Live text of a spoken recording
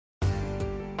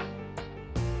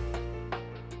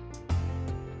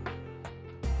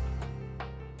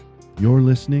You're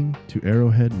listening to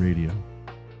Arrowhead Radio.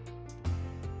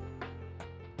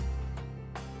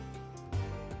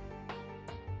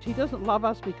 He doesn't love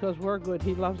us because we're good.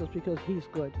 He loves us because he's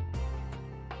good.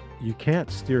 You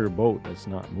can't steer a boat that's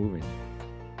not moving.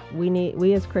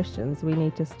 We as Christians, we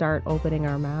need to start opening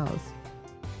our mouths.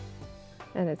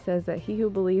 And it says that he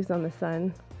who believes on the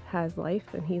Son has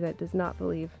life, and he that does not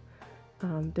believe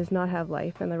does not have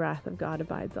life, and the wrath of God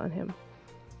abides on him.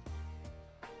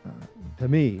 To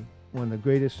me, one of the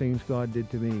greatest things God did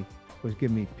to me was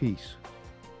give me peace.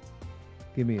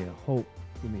 Give me a hope.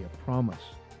 Give me a promise.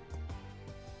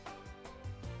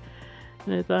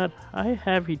 And I thought, I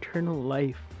have eternal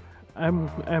life.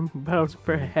 I'm bound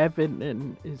for heaven,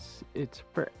 and it's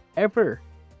forever.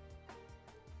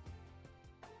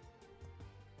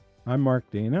 I'm Mark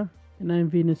Dana. And I'm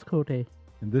Venus Cote. And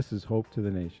this is Hope to the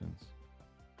Nations.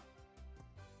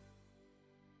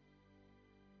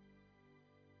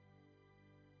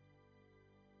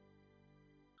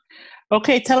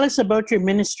 Okay, tell us about your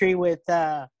ministry with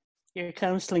your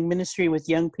counseling ministry with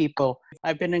young people.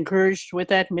 I've been encouraged with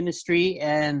that ministry,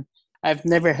 and I've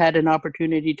never had an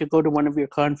opportunity to go to one of your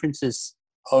conferences.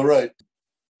 All right.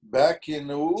 Back in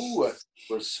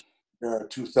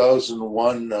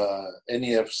 2001,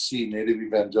 NEFC, Native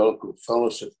Evangelical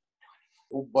Fellowship.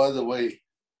 Oh, by the way,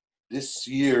 this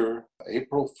year,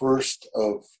 April 1st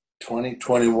of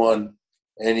 2021,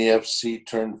 NEFC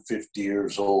turned 50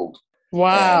 years old.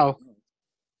 Wow. And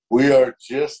we are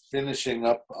just finishing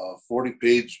up a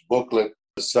 40-page booklet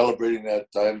celebrating that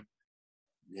time.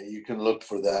 Yeah, you can look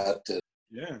for that.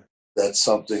 Yeah. That's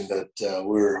something that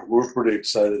we're pretty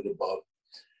excited about.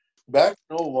 Back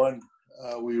in 2001,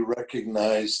 we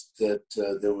recognized that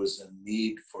there was a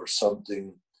need for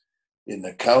something in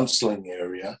the counseling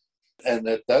area. And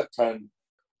at that time,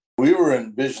 we were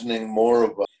envisioning more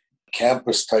of a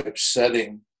campus-type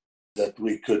setting that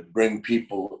we could bring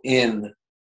people in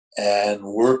and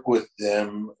work with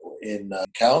them in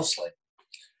counseling.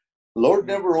 The Lord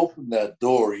never opened that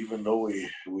door, even though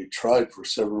we tried for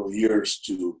several years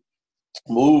to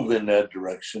move in that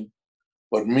direction.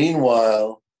 But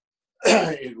meanwhile,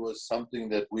 it was something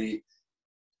that we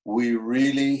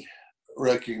really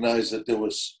recognized that there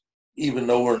was, even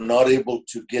though we're not able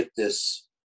to get this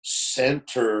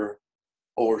center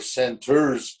or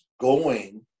centers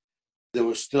going, there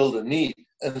was still the need.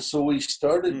 And so we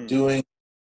started doing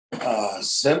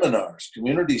seminars,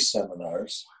 community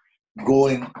seminars,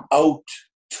 going out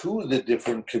to the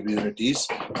different communities,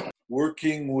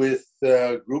 working with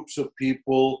groups of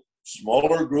people,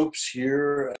 smaller groups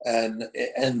here and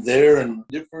there, and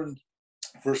different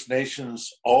First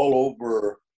Nations all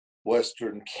over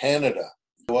Western Canada.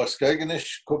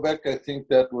 Waskaganish, Quebec, I think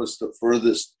that was the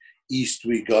furthest east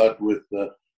we got with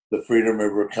the Freedom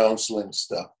River counseling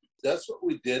stuff. That's what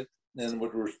we did, and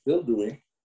what we're still doing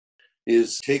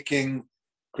is taking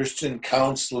Christian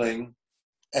counseling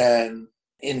and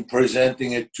in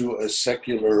presenting it to a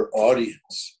secular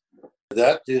audience.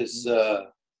 That is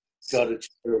got its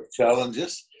share of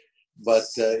challenges, but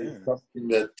it's something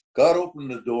that God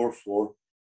opened the door for.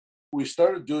 We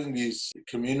started doing these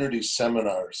community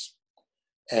seminars,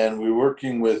 and we're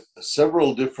working with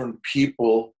several different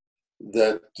people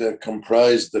that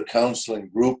comprise the counseling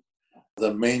group.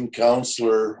 The main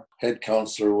counselor, head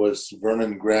counselor, was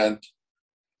Vernon Grant.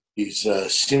 He's a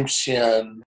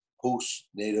Tsimshian host,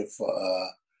 native.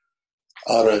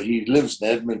 He lives in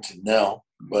Edmonton now,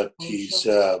 but he's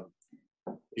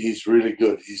really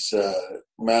good. He's a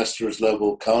master's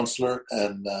level counselor,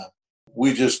 and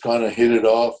we just kind of hit it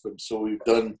off. And so we've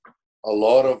done a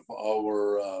lot of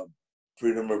our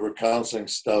Freedom River counseling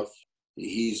stuff.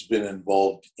 He's been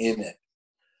involved in it.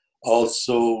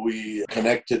 Also, we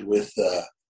connected with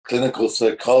clinical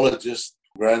psychologist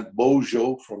Grant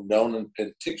Bojo from down in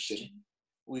Penticton.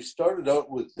 We started out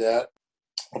with that,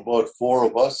 about 4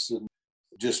 of us, and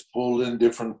just pulled in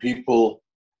different people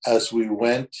as we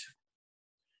went.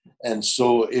 And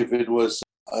so if it was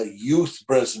a youth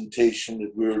presentation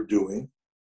that we were doing,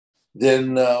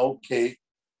 then,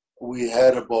 we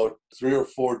had about 3 or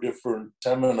 4 different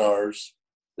seminars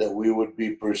that we would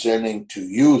be presenting to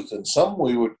youth, and some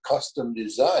we would custom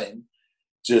design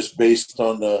just based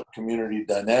on the community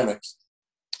dynamics.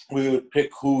 We would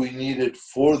pick who we needed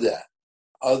for that.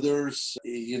 Others,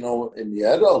 in the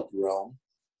adult realm,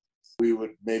 we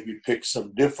would maybe pick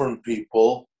some different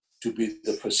people to be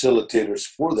the facilitators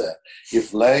for that.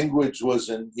 If language was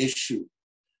an issue,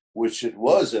 which it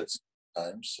was at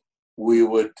times, we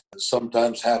would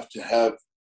sometimes have to have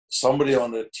somebody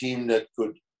on a team that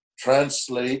could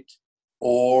translate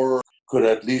or could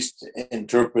at least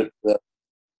interpret the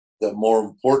more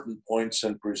important points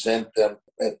and present them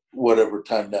at whatever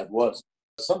time that was.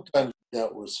 Sometimes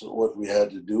that was what we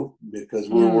had to do because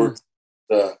we were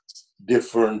with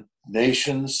different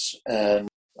nations, and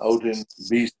out in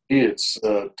BC, it's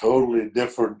totally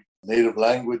different native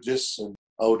languages. And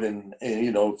out in,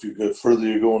 if you go further,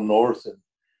 you go north, and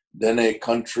Dene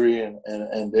country,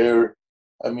 and there,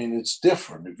 I mean, it's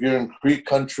different. If you're in Cree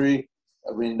country,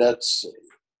 I mean,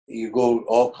 you go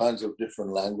all kinds of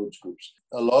different language groups.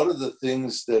 A lot of the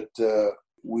things that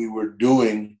we were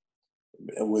doing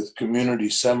with community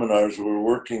seminars, we were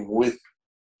working with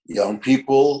young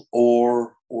people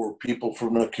or people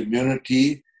from the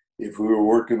community. If we were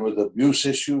working with abuse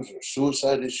issues or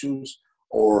suicide issues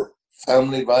or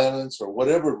family violence or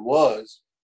whatever it was,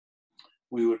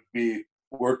 we would be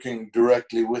working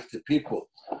directly with the people.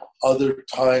 Other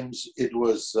times it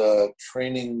was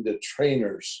training the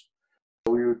trainers.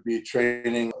 We would be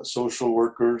training social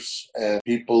workers and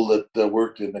people that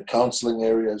worked in the counseling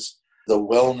areas, the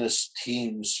wellness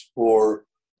teams for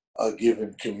a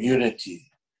given community.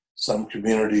 Some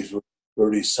communities with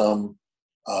 30-some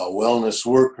wellness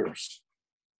workers,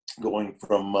 going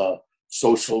from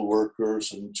social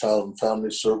workers and child and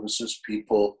family services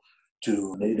people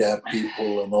to NADAP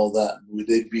people and all that.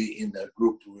 They'd be in that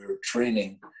group we were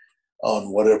training on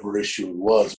whatever issue it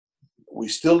was. We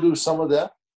still do some of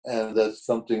that, and that's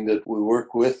something that we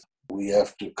work with. We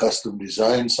have to custom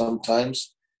design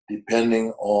sometimes,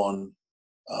 depending on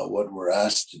what we're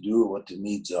asked to do, what the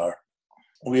needs are.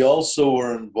 We also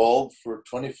were involved for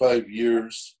 25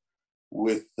 years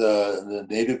with the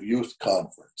Native Youth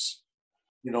Conference.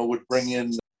 Would bring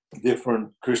in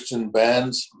different Christian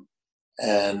bands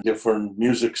and different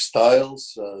music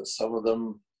styles. Some of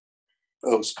them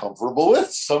I was comfortable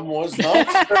with, some was not.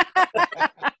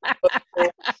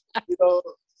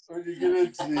 When you get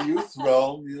into the youth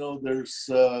realm, there's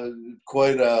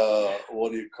quite a,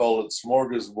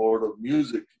 smorgasbord of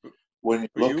music when you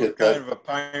look at that. You were kind of a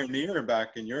pioneer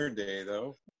back in your day,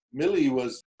 though. Millie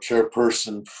was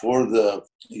chairperson for the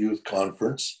youth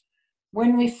conference.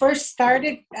 When we first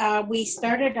started, we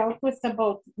started out with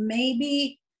about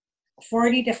maybe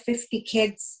 40 to 50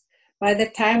 kids. By the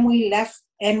time we left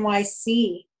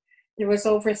NYC, there was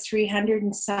over 300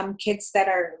 and some kids that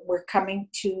were coming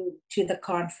to the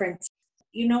conference.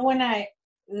 When I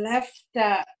left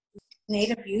the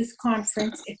Native Youth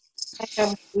Conference, it's like I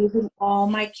was leaving all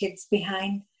my kids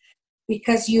behind,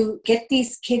 because you get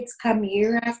these kids come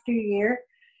year after year,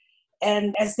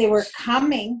 and as they were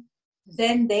coming,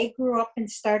 then they grew up and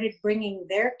started bringing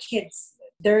their kids,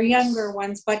 their younger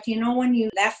ones. But when you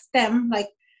left them, like,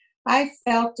 I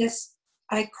felt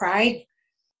I cried.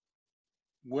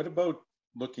 What about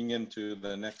looking into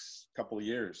the next couple of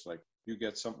years? Like, you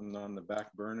get something on the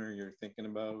back burner you're thinking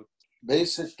about?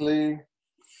 Basically,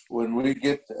 when we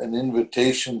get an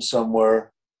invitation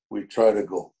somewhere, we try to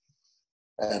go.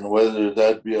 And whether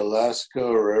that be Alaska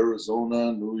or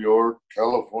Arizona, New York,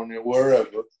 California,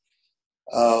 wherever,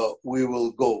 we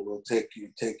will go. We'll take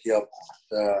you up.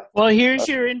 Well, here's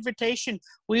your invitation.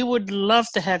 We would love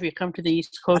to have you come to the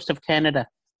east coast of Canada.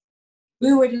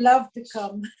 We would love to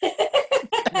come.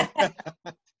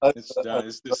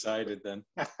 It's decided then.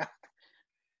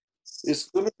 It's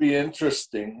going to be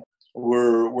interesting.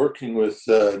 We're working with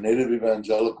Native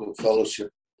Evangelical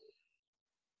Fellowship.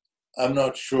 I'm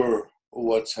not sure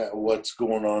what's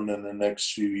going on in the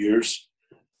next few years.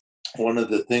 One of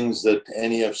the things that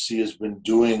NEFC has been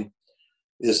doing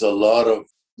is a lot of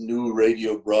new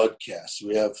radio broadcasts.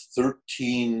 We have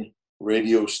 13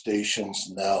 radio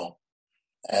stations now,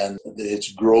 and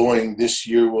it's growing. This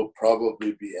year we'll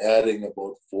probably be adding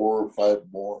about 4 or 5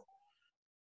 more.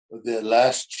 The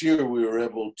last year we were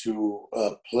able to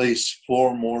place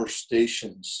 4 more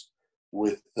stations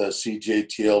with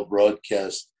CJTL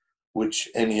broadcast, which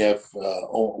NEF,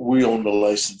 we own the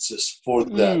licenses for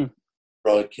that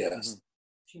broadcast.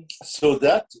 Mm-hmm. So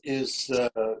that is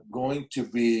going to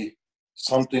be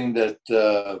something that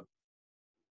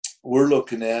we're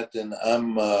looking at, and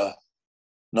I'm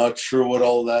not sure what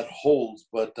all that holds,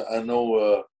 but I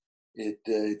know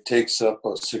it takes up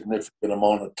a significant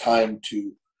amount of time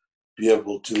to be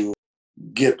able to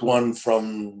get one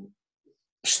from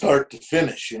start to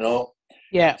finish,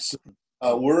 Yeah. So,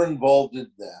 we're involved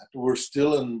in that. We're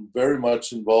still very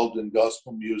much involved in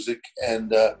gospel music,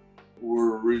 and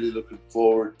we're really looking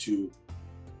forward to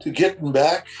getting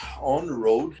back on the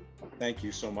road. Thank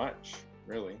you so much,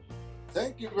 really.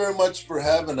 Thank you very much for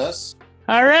having us.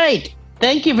 All right.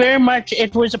 Thank you very much.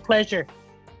 It was a pleasure.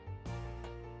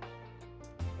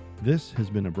 This has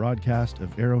been a broadcast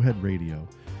of Arrowhead Radio,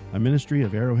 a ministry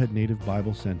of Arrowhead Native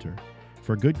Bible Center.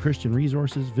 For good Christian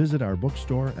resources, visit our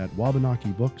bookstore at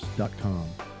wabanakibooks.com.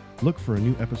 Look for a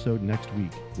new episode next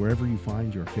week, wherever you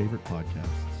find your favorite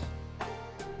podcasts.